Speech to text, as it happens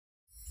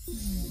So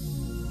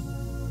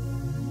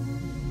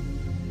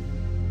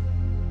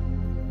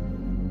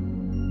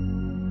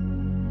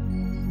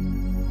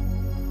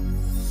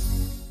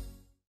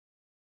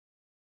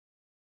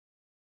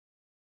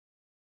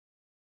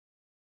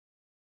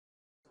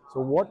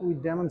what we're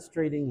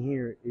demonstrating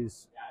here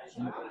is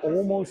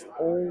almost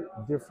all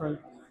different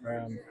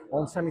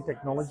onsemi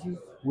technology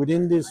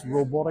within this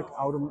robotic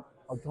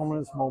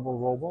autonomous mobile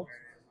robot,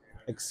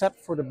 except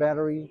for the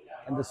battery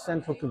and the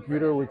central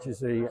computer, which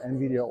is a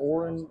NVIDIA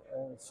Orin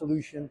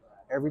solution.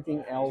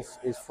 Everything else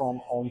is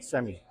from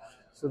onsemi.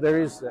 So there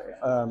is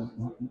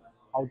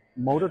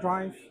motor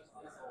drive,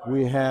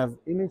 we have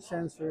image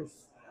sensors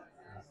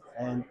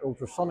and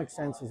ultrasonic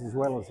sensors as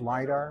well as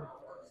LiDAR.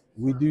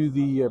 We do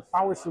the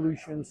power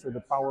solutions, so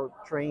the power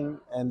train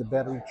and the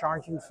battery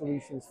charging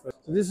solutions.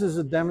 So this is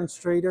a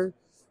demonstrator.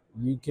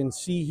 You can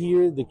see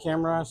here the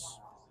cameras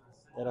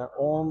that are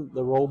on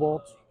the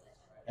robot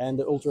and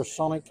the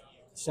ultrasonic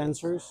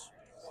sensors.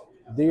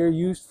 They are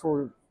used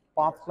for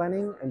path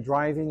planning and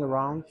driving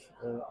around.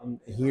 And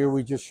here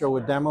we just show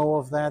a demo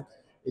of that.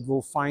 It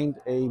will find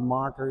a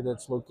marker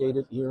that's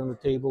located here on the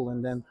table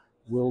and then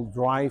will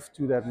drive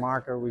to that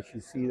marker, which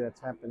you see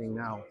that's happening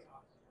now.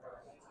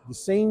 The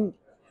same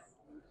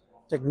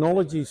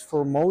technologies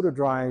for motor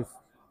drive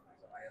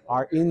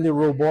are in the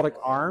robotic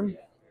arm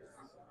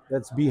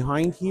that's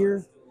behind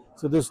here.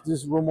 So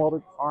this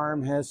robotic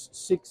arm has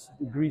 6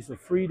 degrees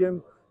of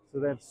freedom. So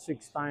that's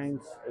 6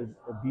 times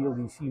a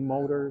BLDC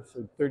motor,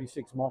 so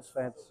 36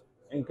 MOSFETs,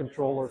 and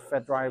controller,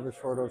 FET drivers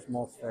for those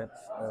MOSFETs,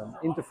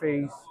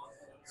 interface.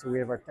 So we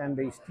have our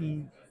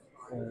 10-base-T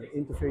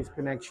interface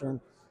connection.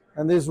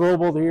 And this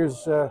robot here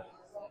is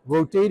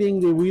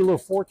rotating the Wheel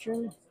of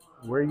Fortune,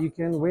 where you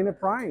can win a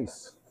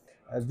prize.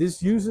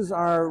 This uses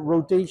our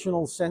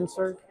rotational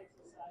sensor,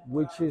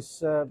 which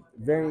is a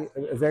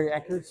very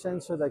accurate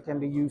sensor that can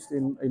be used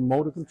in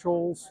motor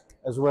controls,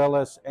 as well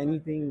as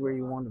anything where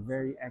you want a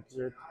very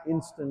accurate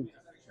instant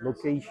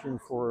location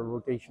for a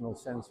rotational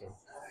sensor.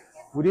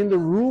 Within the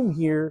room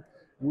here,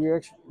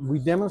 we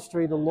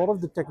demonstrate a lot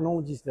of the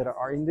technologies that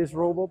are in this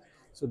robot.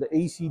 So the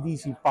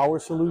AC/DC power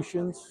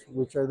solutions,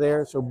 which are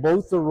there. So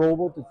both the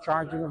robot, the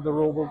charging of the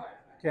robot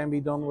can be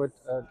done with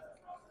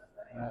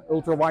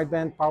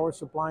ultra-wideband power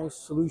supply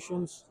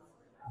solutions.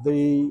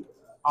 The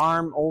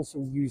ARM also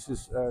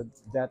uses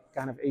that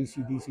kind of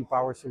AC/DC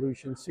power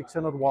solution.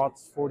 600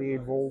 watts,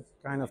 48 volt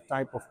kind of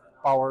type of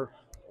power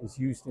is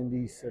used in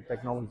these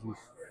technologies.